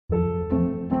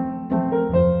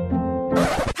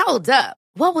Hold up.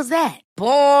 What was that?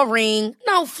 Boring.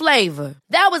 No flavor.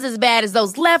 That was as bad as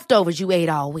those leftovers you ate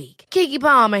all week. Keke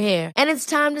Palmer here, and it's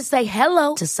time to say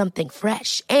hello to something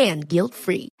fresh and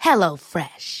guilt-free. Hello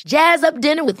Fresh. Jazz up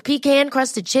dinner with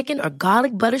pecan-crusted chicken or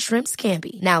garlic butter shrimp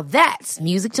scampi. Now that's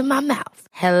music to my mouth.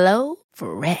 Hello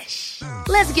Fresh.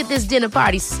 Let's get this dinner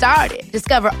party started.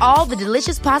 Discover all the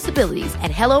delicious possibilities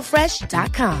at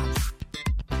hellofresh.com.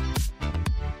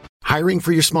 Hiring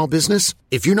for your small business?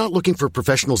 If you're not looking for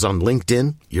professionals on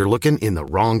LinkedIn, you're looking in the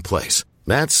wrong place.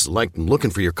 That's like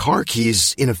looking for your car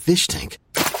keys in a fish tank.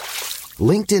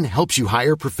 LinkedIn helps you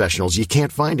hire professionals you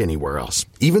can't find anywhere else,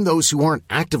 even those who aren't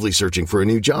actively searching for a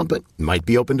new job but might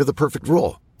be open to the perfect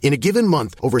role. In a given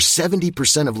month, over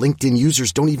 70% of LinkedIn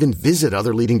users don't even visit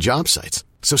other leading job sites.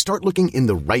 So start looking in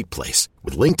the right place.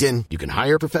 With LinkedIn, you can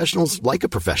hire professionals like a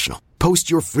professional. Post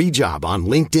your free job on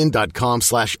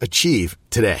linkedin.com/achieve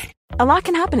today. A lot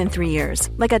can happen in 3 years,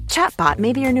 like a chatbot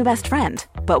may be your new best friend.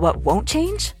 But what won't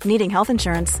change? Needing health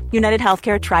insurance. United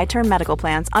Healthcare Tri-Term Medical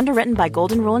Plans, underwritten by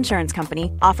Golden Rule Insurance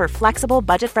Company, offer flexible,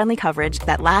 budget-friendly coverage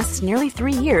that lasts nearly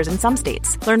 3 years in some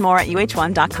states. Learn more at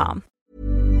uh1.com.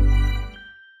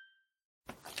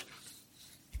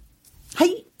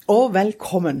 Hei og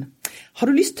velkommen. Har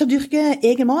du lyst til å dyrke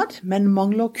egen mat, men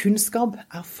mangler kunnskap,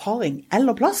 erfaring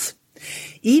eller plass?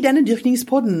 I denne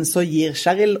dyrkningspodden så gir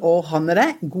Cheryl og Hanne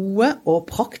deg gode og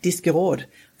praktiske råd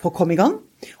for å komme i gang,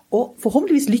 og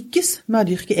forhåpentligvis lykkes med å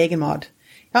dyrke egen mat.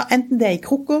 Ja, enten det er i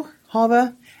krukker,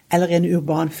 havet eller en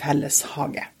urban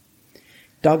felleshage.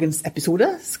 Dagens episode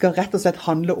skal rett og slett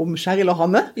handle om Cheryl og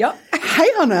Hanne. Ja. Hei,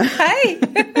 Hanne! Hei!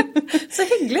 Så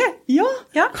hyggelig! Ja,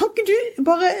 kan ikke du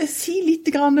bare si litt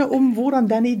grann om hvordan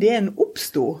denne ideen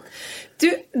oppstod? Du,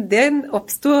 den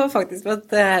oppstod faktisk for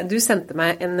at du sendte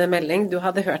meg en melding. Du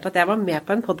hadde hørt at jeg var med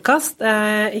på en podcast,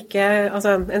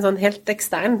 altså en sånn helt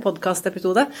ekstern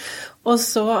podcast-episode. Og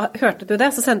så hørte du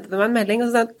det, så sendte du meg en melding,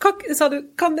 og så sa du,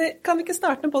 kan vi ikke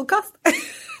starte en podcast?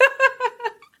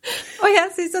 Og jeg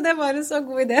synes det var en så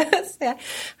god idé, så jeg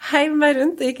heiv meg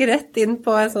rundt og gikk rett inn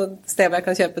på et sånt sted hvor jeg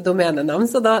kan kjøpe domenenavn.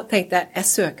 Så da tenkte jeg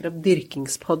søker opp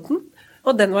Dyrkingspodden,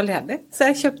 og den var ledig.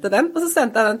 Så jeg kjøpte den, og så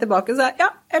sendte jeg den tilbake og sa,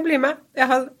 ja, jeg blir med, jeg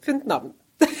har funnet navn.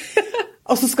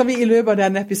 Og så skal vi i løpet av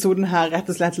denne episoden her rett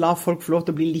og slett la folk få lov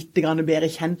til å bli litt bedre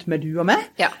kjent med du og meg.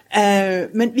 Ja.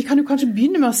 Men vi kan jo kanskje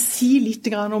begynne med å si litt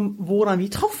om hvordan vi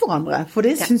traff hverandre, for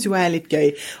det synes jo jeg er litt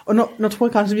gøy. Og nå tror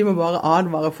jeg kanskje vi må bare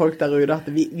advare folk der ute at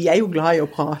vi er jo glad i å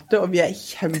prate, og vi er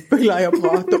kjempeglad i å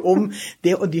prate om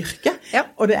det å dyrke. Ja.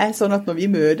 Og det er sånn at når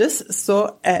vi møtes,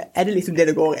 så er det liksom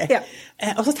det går i. Ja.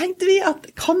 Og så tenkte vi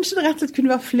at kanskje det rett og slett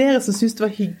kunne være flere som synes det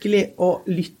var hyggelig å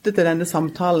lytte til denne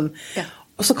samtalen. Ja.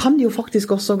 Og så kan de jo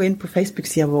faktisk også gå inn på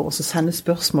Facebook-siden vår og så sende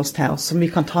spørsmål til oss som vi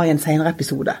kan ta i en senere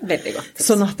episode. Veldig godt.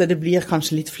 Sånn at det blir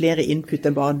kanskje litt flere input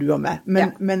enn bare du og meg.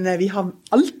 Men vi har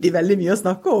alltid veldig mye å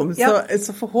snakke om,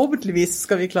 så forhåpentligvis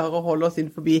skal vi klare å holde oss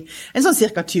inn forbi en sånn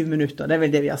cirka 20 minutter. Det er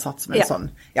vel det vi har satt som en sånn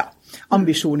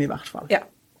ambisjon i hvert fall. Ja.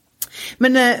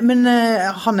 Men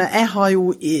Hanne, jeg har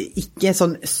jo ikke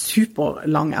sånn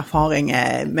superlang erfaring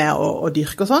med å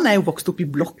dyrke og sånn. Jeg er jo vokst opp i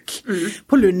blokk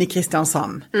på Lund i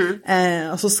Kristiansand.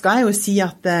 Og så skal jeg jo si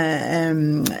at jeg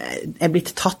er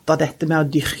blitt tatt av dette med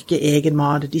å dyrke egen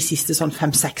mat de siste sånn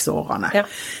 5-6 årene. Ja.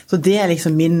 Så det er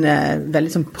liksom min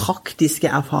veldig sånn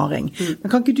praktiske erfaring. Men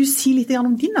kan ikke du si litt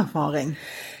om din erfaring?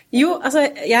 Jo, altså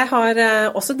jeg har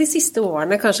også de siste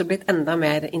årene kanskje blitt enda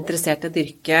mer interessert i å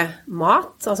dyrke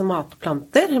mat, altså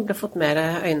matplanter. Jeg ble fått mer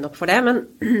øynene opp for det, men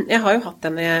jeg har jo hatt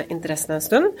denne interessen en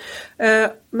stund.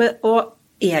 Og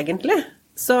egentlig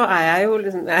så er jeg jo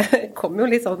liksom, jeg kommer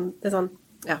jo litt sånn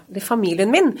familien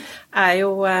min er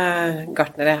jo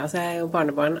gartnere. Altså jeg er jo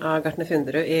barnebarn av Gartner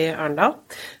Funderud i Arendal.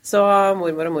 Så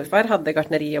mormor og morfar hadde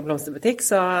gartneri og blomsterbutikk,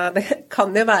 så det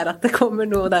kan jo være at det kommer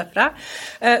noe derfra.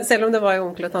 Selv om det var jo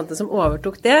onkel og tante som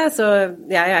overtok det, så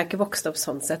jeg er ikke vokst opp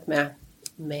sånn sett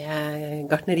med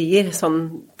gartnerier så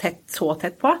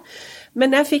tett på.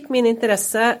 Men jeg fikk min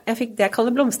interesse, jeg fikk det jeg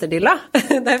kaller blomsterdilla,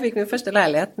 da jeg fikk min første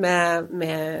leilighet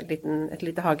med et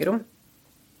lite hagerom.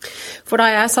 For da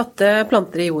jeg satte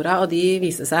planter i jorda, og de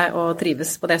viste seg å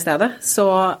trives på det stedet,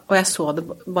 og jeg så det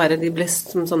bare, de ble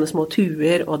som sånne små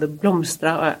tuer, og det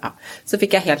blomstret, så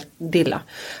fikk jeg helt dilla.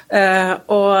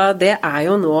 Og det er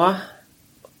jo nå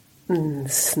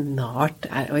snart, det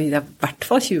er i hvert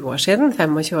fall 20 år siden,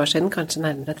 25 år siden, kanskje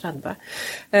nærmere 30.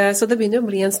 Så det begynner å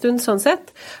bli en stund sånn sett.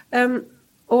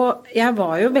 Og jeg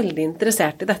var jo veldig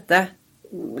interessert i dette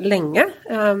lenge,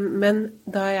 men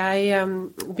da jeg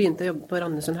begynte å jobbe på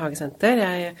Randesund Hagesenter,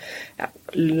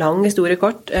 lang historie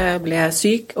kort, ble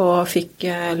syk og fikk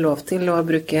lov til å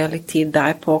bruke litt tid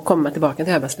der på å komme meg tilbake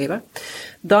til arbeidslivet.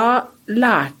 Da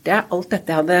lærte jeg alt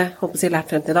dette jeg hadde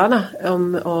lært frem til da,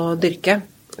 om å dyrke.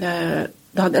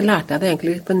 Da lærte jeg det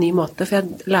egentlig på en ny måte, for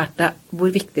jeg lærte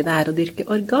hvor viktig det å dyrke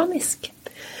organisk.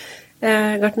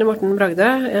 Gartner Morten Bragde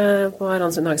på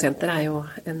Randesund Hagesenter jo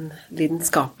en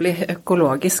lidenskapelig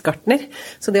økologisk gartner,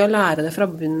 så det å lære det fra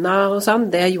bunnen av hos han,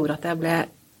 det gjorde at jeg ble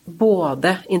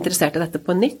både interessert i dette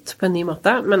på en ny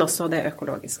måte, men også det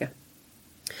økologiske.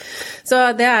 Så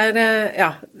det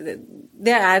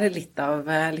det litt av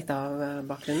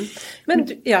bakgrunnen. Men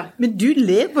du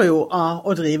lever jo av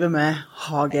å drive med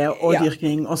hage og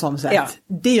dyrkning og sånn sett. Ja.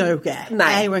 Det gjør jo ikke jeg.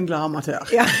 Nei. Jeg jo en glad amatør.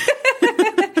 Ja.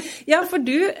 Ja, for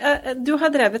du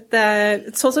har drevet,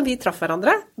 sånn som vi traff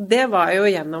hverandre, det var jo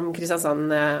gjennom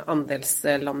Kristiansand Andels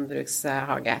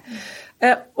landbrukshage.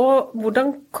 Og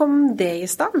hvordan kom det i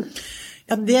stand?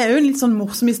 Ja, det jo en litt sånn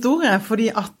morsom historie, fordi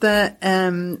at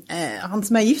han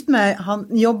som gift med, han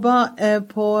jobber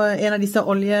på en av disse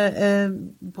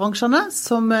oljebransjene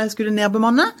som skulle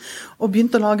nedbemanne, og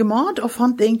begynte å lage mat, og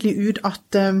fant egentlig ut at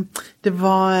det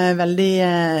var veldig,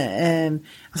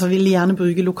 ville gjerne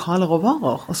bruke lokale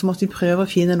råvarer, og så måtte vi prøve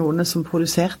å finne noen som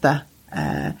produserte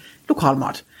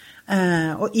lokalmat.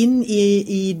 Og inn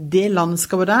i det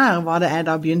landskapet der var det jeg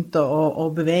da begynte å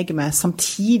bevege meg,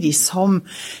 samtidig som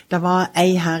det var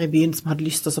ei her i byen som hadde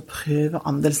lyst til å prøve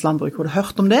andelslandbruk. Hun hadde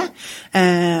hørt om det,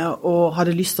 og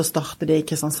hadde lyst til å starte det i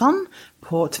Kristiansand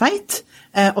på Tveit,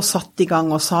 og satt i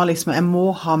gang og sa liksom, jeg må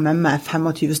ha med meg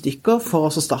 25 stykker for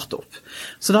å starte opp.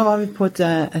 Så da var vi på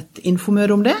et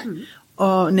infomøte om det,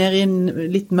 og nede i en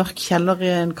litt mørk kjeller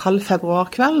i en kald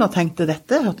februarkveld, og tenkte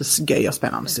dette hørtes gøy og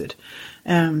spennende ut.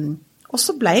 Og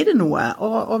så ble det noe,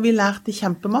 og vi lærte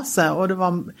kjempemasse, og det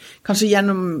var kanskje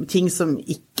gjennom ting som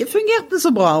ikke fungerte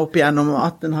så bra opp igjennom,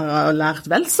 at en har lært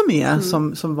vel så mye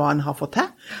som hva en har fått til.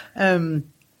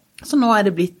 Så nå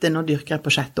det blitt, nå dyrker jeg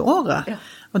på 6. året,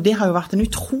 og det har jo vært en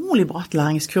utrolig bratt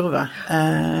læringskurve,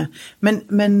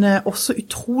 men også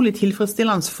utrolig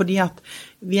tilfredsstillende, fordi at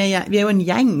vi jo en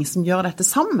gjeng som gjør dette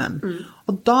sammen,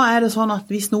 og da det sånn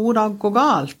at hvis noe da går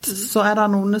galt, så det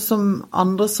noen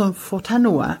andre som får til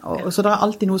noe, og så det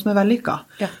alltid noe som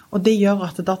vellykket, og det gjør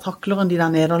at da takler en de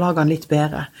der nederlagene litt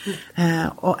bedre.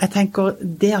 Og jeg tenker,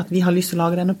 det at vi har lyst til å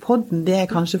lage denne podden, det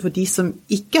kanskje for de som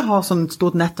ikke har sånn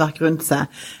stort nettverk rundt seg,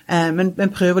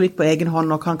 men prøver litt på egen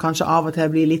hånd, og kan kanskje av og til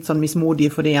bli litt sånn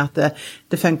mismodig, fordi at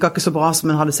det funker ikke så bra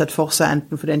som en hadde sett for seg,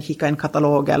 enten fordi en kikket en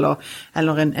katalog,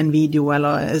 eller en video, eller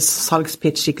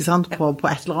salgspitch, ikke sant, på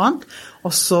et eller annet.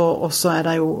 Og så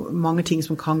det jo mange ting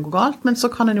som kan gå galt, men så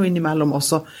kan en jo innimellom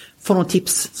også få noen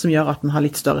tips som gjør at en har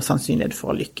litt større sannsynlighet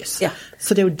for å lykkes. Ja.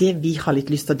 Så det jo det vi har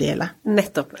litt lyst til å dele.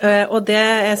 Nettopp. Og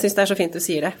jeg synes det så fint du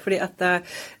sier det, fordi at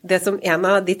det som en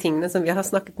av de tingene som vi har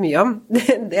snakket mye om,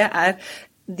 det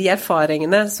de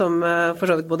erfaringene som for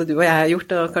så vidt både du og jeg har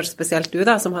gjort, og kanskje spesielt du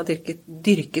da, som har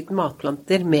dyrket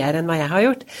matplanter mer enn hva jeg har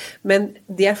gjort, men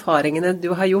de erfaringene du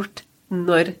har gjort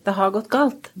når det har gått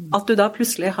galt, at du da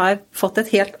plutselig har fått et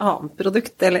helt annet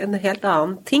produkt, eller en helt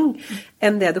annen ting,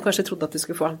 enn det du kanskje trodde at du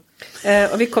skulle få.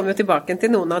 Og vi kommer jo tilbake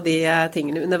til noen av de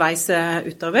tingene underveis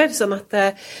utover, sånn at,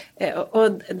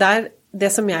 og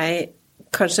det som jeg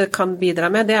kanskje kan bidra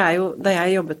med, det jo, da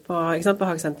jeg jobbet på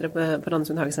Hagesenteret, på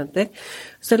Randesund Hagesenter,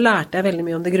 så lærte jeg veldig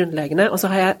mye om det grunnleggende, og så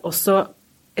har jeg også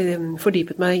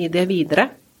fordypet meg i det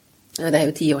videre. Det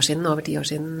jo 10 år siden, over 10 år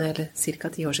siden, eller cirka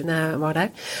 10 år siden jeg var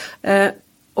der.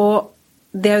 Og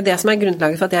det jo det som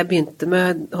grunnlaget for at jeg begynte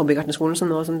med hobbygartnerskolen,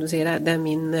 som nå, som du sier, det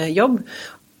min jobb.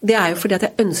 Det jo fordi at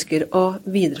jeg ønsker å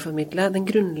videreformidle den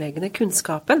grunnleggende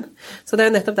kunnskapen. Så det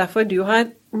jo nettopp derfor du har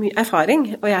mye erfaring,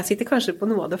 og jeg sitter kanskje på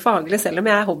noe av det faglige, selv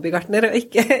om jeg hobbygartner og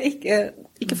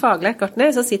ikke faglært gartner,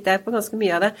 så sitter jeg på ganske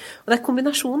mye av det. Og det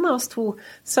kombinasjonen av oss to,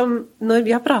 som når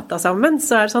vi har pratet sammen,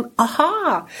 så det sånn,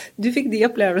 aha, du fikk de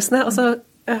opplevelsene, og så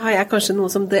har jeg kanskje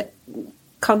noe som det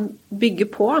kan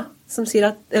bygge på, som sier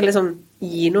at, eller som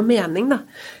gir noe mening da.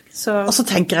 Og så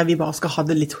tenker jeg vi bare skal ha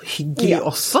det litt hyggelig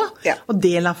også, og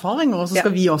dele erfaringer, og så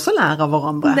skal vi også lære av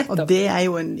hverandre. Nettopp. Og det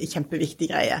jo en kjempeviktig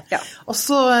greie. Ja. Og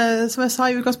så, som jeg sa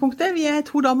i utgangspunktet, vi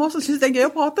 2 damer som synes det gøy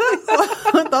å prate,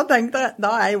 og da tenkte jeg,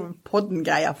 da jo podden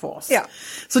greia for oss. Ja.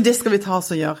 Så det skal vi ta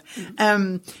oss og gjøre.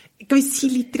 Kan vi si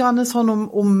litt grann sånn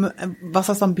om hva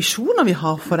slags ambisjoner vi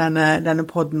har for denne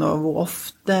podden, og hvor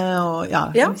ofte, og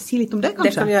kan vi si litt om det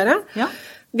kanskje? Det kan vi gjøre. Ja.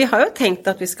 Vi har jo tenkt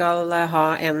at vi skal ha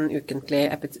en ukentlig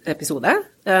episode.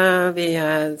 Vi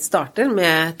starter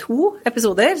med 2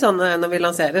 episoder, sånn når vi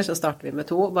lanserer så starter vi med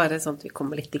 2, bare sånn at vi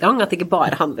kommer litt i gang, at det ikke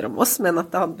bare handler om oss, men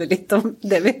at det handler litt om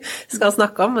det vi skal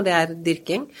snakke om, og det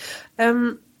dyrking.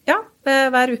 Ja,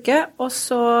 hver uke, og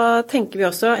så tenker vi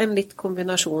også en litt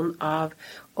kombinasjon av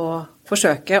å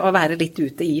forsøke å være litt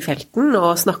ute i felten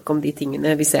og snakke om de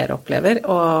tingene vi ser og opplever,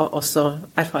 og også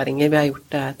erfaringer vi har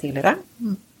gjort tidligere.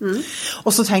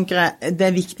 Og så tenker jeg det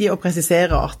viktig å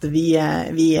presisere at vi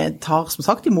tar som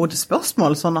sagt imot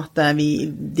spørsmål, sånn at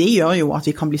det gjør jo at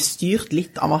vi kan bli styrt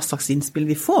litt av hva slags innspill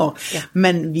vi får,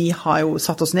 men vi har jo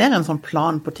satt oss ned en sånn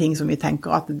plan på ting som vi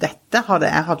tenker at dette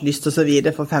hadde jeg hatt lyst til å så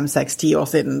vite for 5, 6, 10 år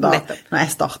siden da, når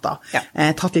jeg startet.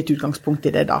 Tatt litt utgangspunkt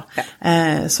i det da.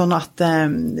 Sånn at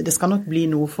det skal nok bli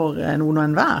noe for noen og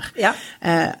enhver.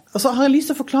 Og så har jeg lyst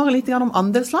til å forklare litt om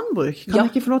andelslandbruk. Kan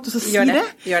jeg ikke få lov til å si det?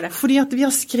 Gjør det. Fordi at vi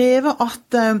har skrevet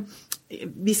at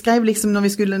vi skrev liksom når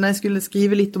jeg skulle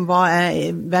skrive litt om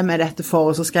hvem dette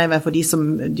for, og så skrev jeg for de som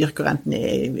dyrker enten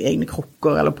i egne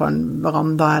krukker eller på en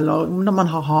veranda, eller når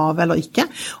man har hav eller ikke.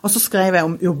 Og så skrev jeg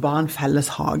om urban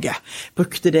felleshage.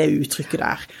 Brukte det uttrykket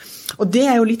der. Og det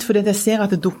jo litt fordi jeg ser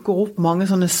at det dukker opp mange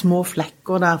sånne små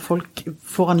flekker der folk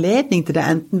får anledning til det,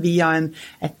 enten via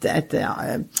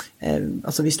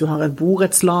altså hvis du har et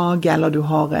borettslag, eller du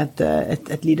har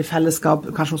et lite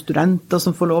fellesskap, kanskje noen studenter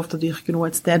som får lov til å dyrke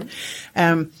noe et sted,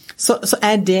 så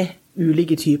det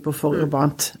ulike typer for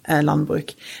urbant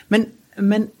landbruk.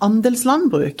 Men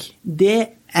andelslandbruk,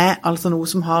 det altså noe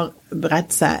som har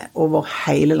bredt seg over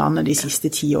hele landet de siste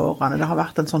 10 årene. Det har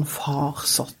vært en sånn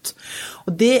farsott.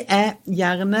 Og det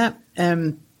gjerne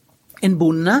en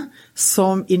bonde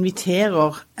som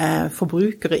inviterer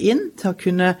forbrukere inn til å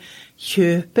kunne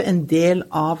kjøpe en del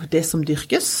av det som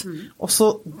dyrkes, og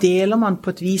så deler man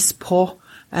på et vis på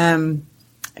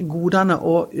godene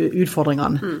og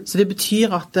utfordringene. Så det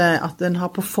betyr at den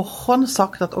har på forhånd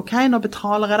sagt at ok, nå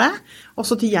betaler jeg det, og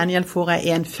så til gjengjeld får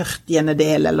jeg 1/40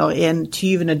 del, eller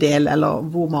 1/20 del, eller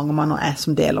hvor mange man nå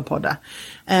som deler på det.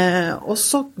 Og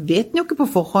så vet den jo ikke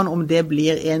på forhånd om det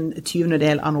blir 1/20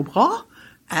 del av noe bra,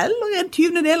 eller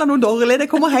 1/20 del av noe dårlig. Det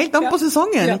kommer helt an på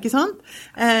sesongen, ikke sant?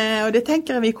 Og det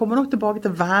tenker jeg vi kommer nok tilbake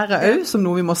til været også, som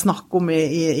noe vi må snakke om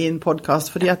i en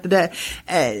podcast, fordi at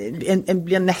en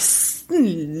blir nesten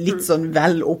litt sånn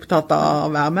vel opptatt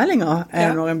av værmeldinger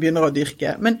når en begynner å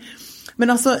dyrke. Men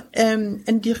altså,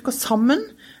 en dyrker sammen,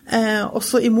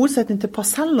 også i motsetning til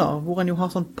parseller, hvor en jo har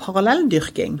sånn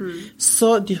parallelldyrking,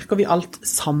 så dyrker vi alt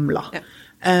samlet.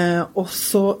 Og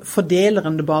så fordeler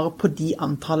en det bare på de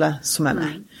antallet som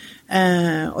med.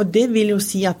 Og det vil jo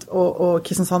si at og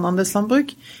Kristiansand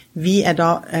Andelslandbruk, vi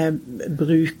da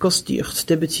brukerstyrt.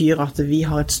 Det betyr at vi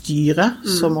har et styre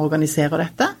som organiserer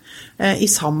dette, i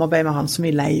samarbeid med han som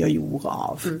vi leier jorda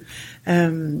av.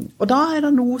 Og da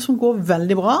det noe som går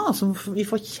veldig bra, som vi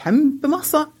får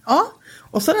kjempemasse av,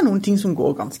 og så det noen ting som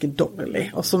går ganske dårlig.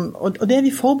 Og det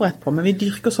vi forberedt på, men vi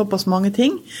dyrker såpass mange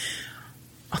ting,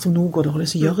 at om noe går dårlig,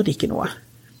 så gjør det ikke noe.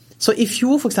 Så i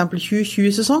fjor, for eksempel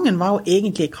 2020-sesongen, var jo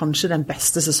egentlig kanskje den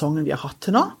beste sesongen vi har hatt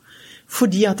til nå,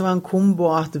 fordi at det var en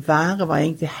kombo at været var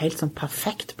egentlig helt sånn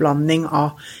perfekt blanding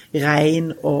av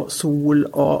regn og sol,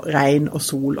 og regn og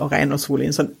sol, og regn og sol, i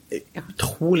en sånn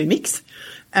utrolig mix.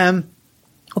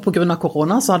 Og på grunn av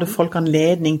korona så hadde folk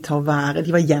anledning til å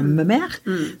de var hjemme mer,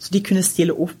 så de kunne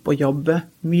stille opp og jobbe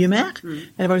mye mer.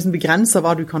 Det var liksom begrenset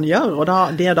hva du kan gjøre,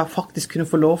 og det å da faktisk kunne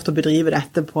få lov til å bedrive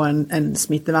dette på en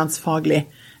smittevernsfaglig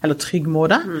eller trygg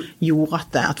måte,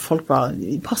 gjorde at folk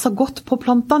passet godt på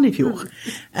plantene i fjor.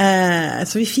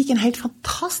 Så vi fikk en helt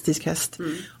fantastisk høst.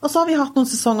 Og så har vi hatt noen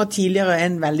sesonger tidligere,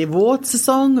 en veldig våt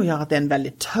sesong, og vi har hatt en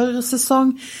veldig tørr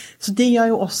sesong, så det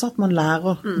gjør jo også at man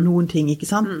lærer noen ting, ikke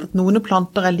sant? At noen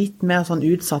planter litt mer sånn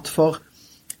utsatt for,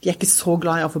 de ikke så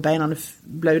glad i å få beina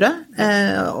bløde,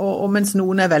 og mens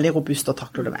noen veldig robuste og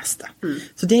takler det meste.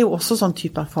 Så det jo også sånn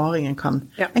type erfaring en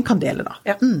kan dele da.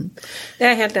 Ja. Det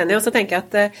jeg helt enig i, og så tenker jeg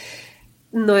at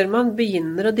når man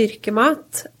begynner å dyrke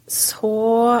mat, så,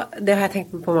 det har jeg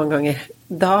tenkt på mange ganger,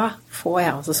 da får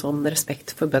jeg altså sånn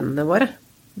respekt for bøndene våre.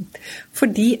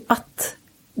 Fordi at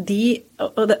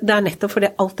og det nettopp for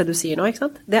alt det du sier nå, ikke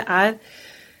sant? Det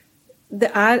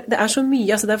så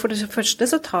mye, altså for det første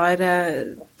så tar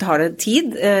det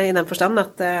tid i den forstand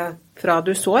at fra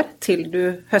du sår til du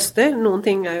høster, noen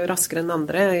ting jo raskere enn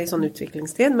andre i sånn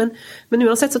utviklingstid, men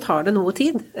uansett så tar det noe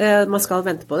tid. Man skal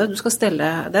vente på det, du skal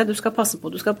stelle det, du skal passe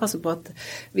på at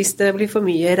hvis det blir for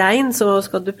mye regn, så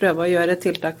skal du prøve å gjøre et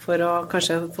tiltak for å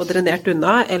kanskje få drenert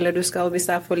unna, eller hvis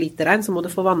det for lite regn, så må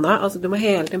du få vannet, altså du må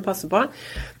hele tiden passe på.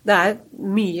 Det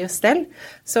mye stell,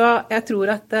 så jeg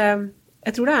tror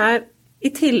det I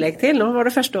tillegg til, nå var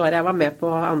det første året jeg var med på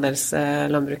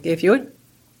andelslandbruket I fjor,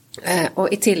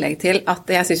 og I tillegg til at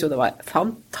jeg synes jo det var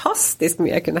fantastisk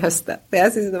mye jeg kunne høste.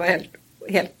 Jeg synes det var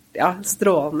helt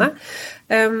strålende.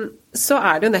 Så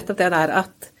det jo nettopp det der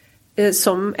at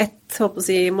som et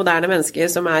moderne menneske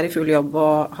som I full jobb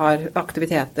og har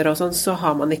aktiviteter og sånn, så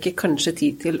har man ikke kanskje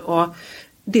tid til å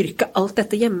dyrke alt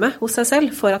dette hjemme hos seg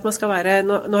selv, for at man skal være,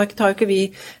 nå tar jo ikke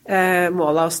vi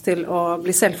mål av oss til å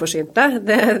bli selvforsynte,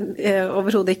 det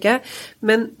overhodet ikke,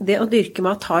 men det å dyrke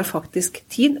mat tar faktisk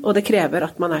tid, og det krever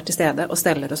at man til stede og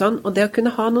steller og sånn, og det å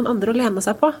kunne ha noen andre å lene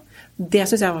seg på, det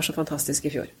synes jeg var så fantastisk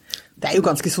I fjor. Det jo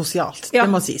ganske sosialt, det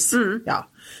må sies. Ja.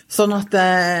 Sånn at,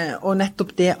 og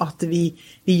nettopp det at vi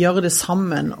gjør det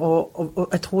sammen, og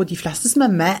jeg tror de fleste som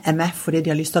med fordi de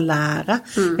har lyst til å lære.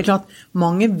 Det klart,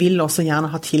 mange vil også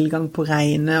gjerne ha tilgang på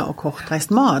rene og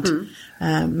kortreist mat,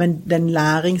 men den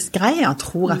læringsgreia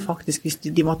tror jeg faktisk, hvis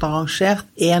de måtte ha arrangert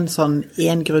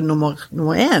en grunn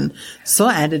nummer 1,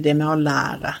 så det med å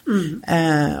lære.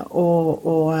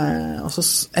 Og så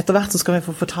etter hvert så skal vi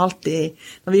få fortalt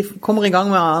når vi kommer I gang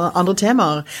med andre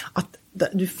temaer, at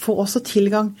du får også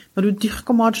tilgang, når du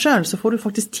dyrker mat selv, så får du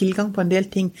faktisk tilgang på en del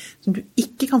ting som du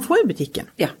ikke kan få I butikken.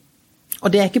 Ja.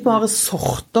 Og det ikke bare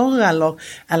sorter eller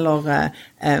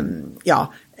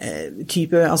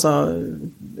type, altså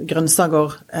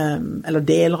grønnsaker, eller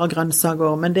deler av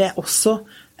grønnsaker, men det også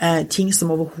ting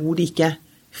som overhodet ikke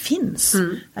finns,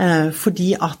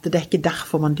 fordi at det ikke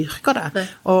derfor man dyrker det.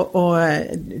 Og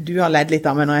du har ledd litt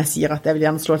av meg når jeg sier at jeg vil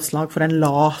gjerne slå et slag for den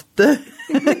late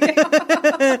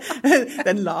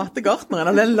den late gartneren,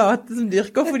 eller den late som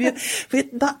dyrker, fordi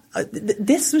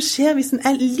det som skjer hvis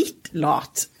den litt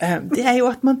lat, det jo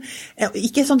at man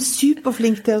ikke sånn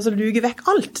superflink til å luge vekk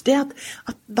alt, det at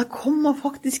da kommer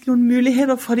faktisk noen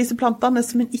muligheter fra disse plantene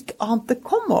som en ikke ante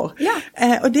kommer. Ja.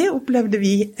 Og det opplevde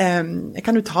vi, jeg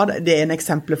kan jo ta det en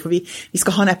eksempel, for vi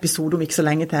skal ha en episode om ikke så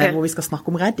lenge til, hvor vi skal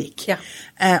snakke om reddik. Ja.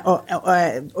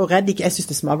 Og reddik, jeg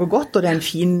synes det smaker godt, og det en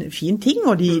fin ting,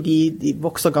 og de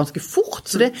vokser ganske fort,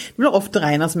 så det blir ofte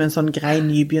regnet som en sånn grei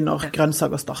nybegynner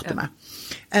grønnsak å starte med.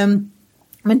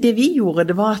 Men det vi gjorde,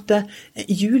 det var at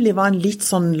juli var en litt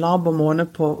sånn laber måned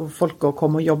på folk å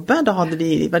komme og jobbe. Da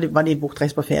var de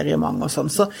bortreist på ferie mange og sånn.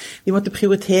 Så vi måtte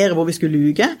prioritere hvor vi skulle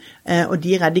luge, og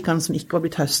de reddikene som ikke var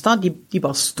blitt høstet, de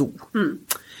bare sto.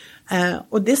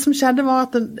 Og det som skjedde var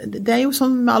at det jo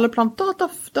sånn med alle planter,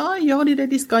 at da gjør de det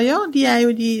de skal gjøre.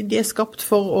 De skapt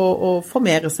for å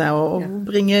formere seg og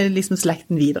bringe liksom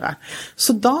slekten videre.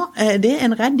 Så da, det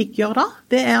en reddik gjør da,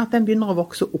 det at den begynner å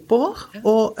vokse oppover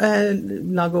og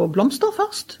lager blomster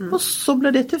først, og så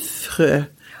blir det til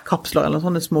frøkapsler, eller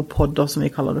sånne små podder som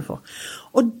vi kaller det for.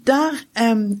 Og da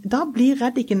blir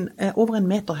reddiken over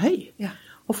 1 meter høy,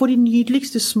 og får de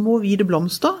nydeligste små hvite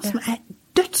blomster, som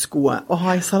dødsgode å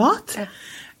ha I salat.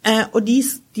 Og de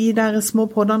der små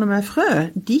poddene med frø,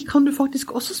 de kan du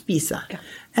faktisk også spise.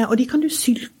 Og de kan du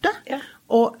sylte.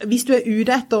 Og hvis du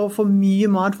ute etter å få mye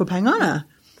mat for pengene,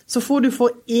 så får du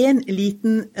for en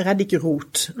liten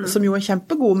reddikrot, som jo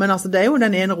kjempegod, men altså det jo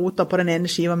den ene rota på den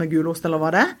ene skiva med gulost, eller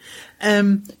hva det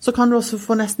så kan du også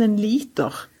få nesten 1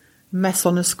 liter med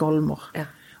sånne skolmer.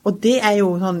 Og det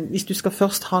jo sånn, hvis du skal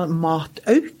først ha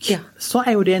matauk, så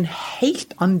jo det en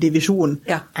helt annen divisjon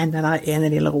enn den der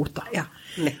ene lille rota.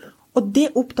 Og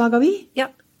det oppdager vi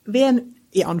ved en,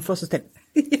 I anførselstegn,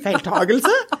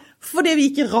 feiltagelse, fordi vi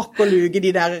ikke rakk å luge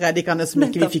de der reddikene som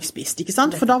ikke vi fikk spist, ikke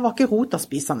sant? For da var ikke rota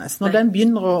spisende. Når den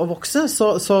begynner å vokse,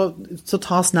 så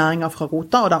tas næringen fra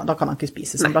rota, og da kan den ikke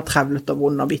spises. Den blir trevlet og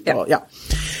vond og bitter.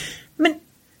 Men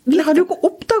vi hadde jo ikke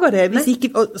oppdaget det, hvis ikke,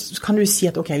 og så kan du si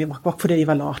at ok, vi var fordi vi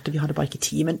var late, vi hadde bare ikke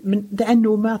tid, men det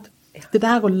noe med at det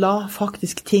der å la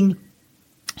faktisk ting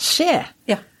skje,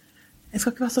 jeg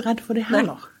skal ikke være så redd for det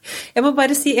heller. Jeg må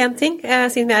bare si en ting,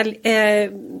 siden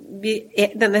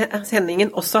denne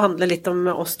sendingen også handler litt om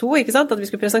oss to, ikke sant? At vi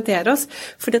skulle presentere oss,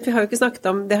 fordi vi har jo ikke snakket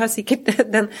om, det har sikkert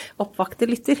den oppvakte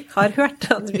lytter har hørt,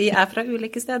 at vi fra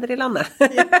ulike steder I landet.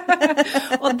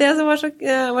 Og det som var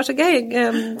så gøy,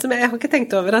 som jeg har ikke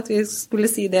tenkt over at vi skulle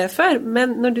si det før,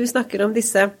 men når du snakker om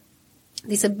disse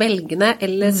belgene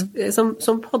eller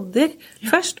som podder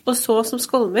først, og så som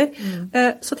skolmer,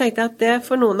 så tenkte jeg at det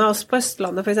for noen av oss på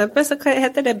Østlandet for eksempel, så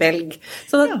heter det belg.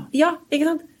 Sånn at, ikke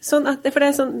sant? Sånn at, for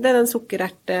det det den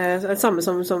sukkerert, samme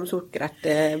som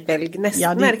sukkerert-belg nesten,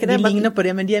 ja, de ligner på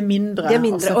det, men de mindre. De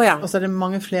mindre, og så det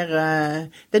mange flere,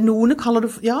 noen kaller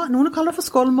det for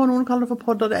skolmer, noen kaller det for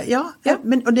podder,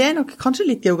 men, og det nok kanskje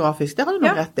litt geografisk, det har du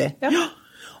nok rett I.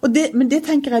 Men det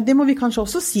tenker jeg, det må vi kanskje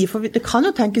også si, for det kan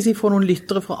jo tenkes I for noen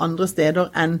lyttere fra andre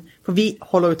steder for vi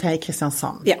holder jo til I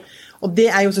Kristiansand. Og det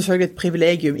er jo selvfølgelig et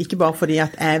privilegium, ikke bare fordi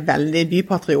at jeg er veldig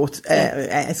bypatriot,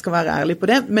 jeg skal være ærlig på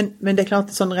det, men det er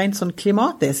klart sånn rent sånn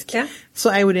klimatisk,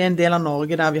 så er jo det en del av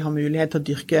Norge der vi har mulighet til å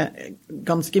dyrke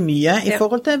ganske mye i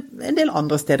forhold til en del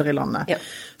andre steder i landet.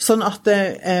 Sånn at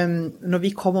når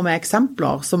vi kommer med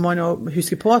eksempler, så må man jo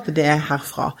huske på at det er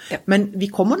herfra. Men vi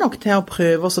kommer nok til å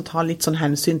prøve oss å ta litt sånn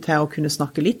hensyn til å kunne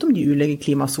snakke litt om de ulike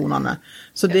klimasonene.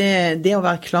 Så det å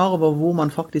være klar over hvor man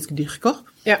faktisk dyrker,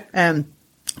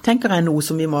 tenker jeg noe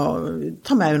som vi må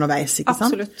ta med underveis, ikke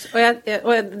sant? Absolutt.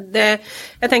 Og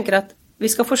jeg tenker at vi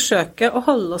skal forsøke å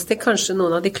holde oss til kanskje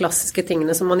noen av de klassiske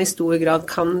tingene som man i stor grad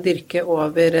kan dyrke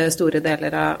over store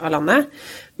deler av landet.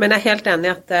 Men jeg er helt enig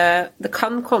i at det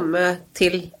kan komme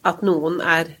til at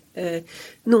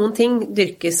noen ting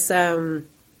dyrkes,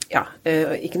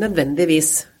 ikke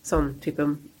nødvendigvis sånn type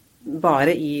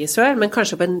bare i sør, men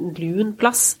kanskje på en lun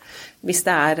plass hvis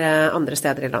det er andre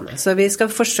steder i landet. Så vi skal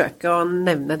forsøke å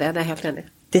nevne det er helt enig.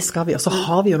 Det skal vi, og så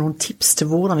har vi jo noen tips til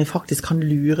hvordan vi faktisk kan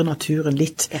lure naturen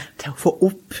litt til å få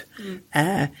opp.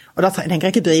 Og da tenker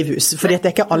jeg ikke drivhus, for det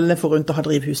er ikke alle forunt å ha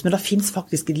drivhus, men det finnes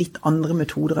faktisk litt andre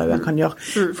metoder jeg kan gjøre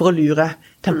for å lure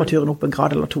temperaturen opp 1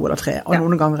 grad eller 2 eller 3, og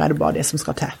noen ganger er det bare det som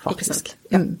skal til, faktisk.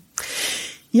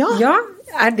 Ja,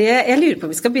 jeg lurer på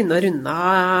om vi skal begynne å runde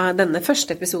av denne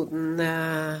første episoden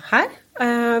her.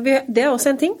 Det er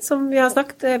også en ting som vi har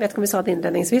snakket, jeg vet ikke om vi sa det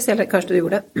innledningsvis, eller kanskje du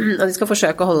gjorde det, at vi skal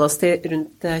forsøke å holde oss til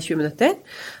rundt 20 minutter,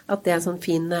 at det er en sånn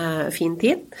fin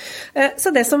tid.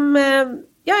 Så det som...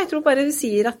 jeg tror bare vi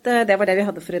sier at det var det vi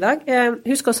hadde for i dag.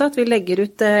 Husk også at vi legger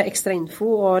ut ekstra info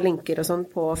og linker og sånn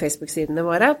på Facebook-sidene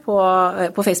våre, på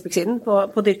Facebook-siden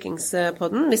på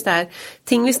Dyrkingspodden. Hvis det er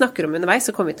ting vi snakker om underveis,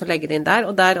 så kommer vi til å legge det inn der.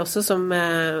 Og der også, som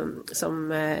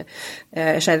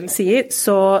Cheryl sier,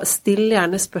 så still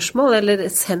gjerne spørsmål, eller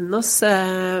send oss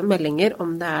meldinger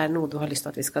om det er noe du har lyst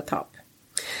til at vi skal ta opp.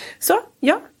 Så,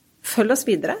 følg oss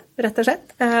videre, rett og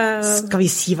slett. Skal vi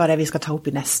si hva det er vi skal ta opp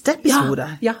i neste episode?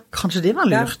 Ja. Kanskje det var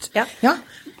lurt? Ja.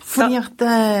 Fordi at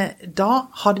da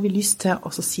hadde vi lyst til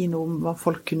å si noe om hva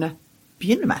folk kunne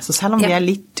begynne med. Så selv om vi er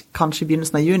litt kanskje i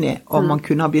begynnelsen av juni, og man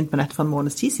kunne ha begynt med dette for en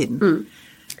måneds tid siden.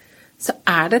 Så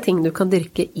er det ting du kan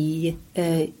dyrke i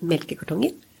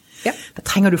melkekartonger. Ja. Da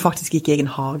trenger du faktisk ikke egen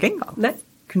hage engang. Nei.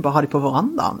 Du kunne bare ha det på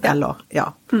verandaen, eller,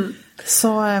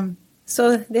 Så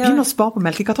begynn å spare på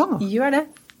melkekartonger. Gjør det.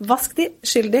 Vask de,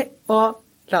 skyll de, og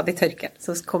la de tørke.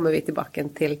 Så kommer vi tilbake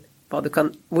til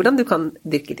hvordan du kan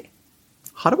dyrke de.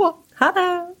 Ha det bra. Ha det!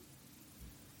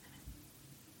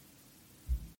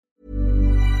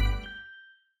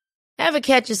 Ever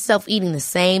catch yourself eating the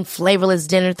same flavorless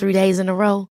dinner 3 days in a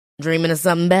row? Dreaming of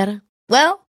something better?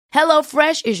 Well,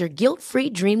 HelloFresh is your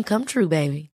guilt-free dream come true,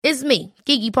 baby. It's me,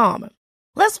 Keke Palmer.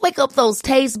 Let's wake up those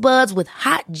taste buds with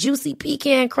hot, juicy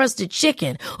pecan-crusted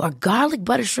chicken or garlic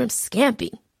butter shrimp scampi.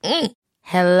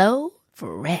 Hello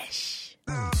Fresh.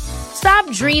 Stop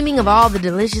dreaming of all the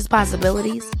delicious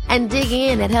possibilities and dig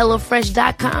in at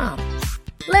HelloFresh.com.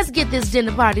 Let's get this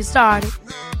dinner party started.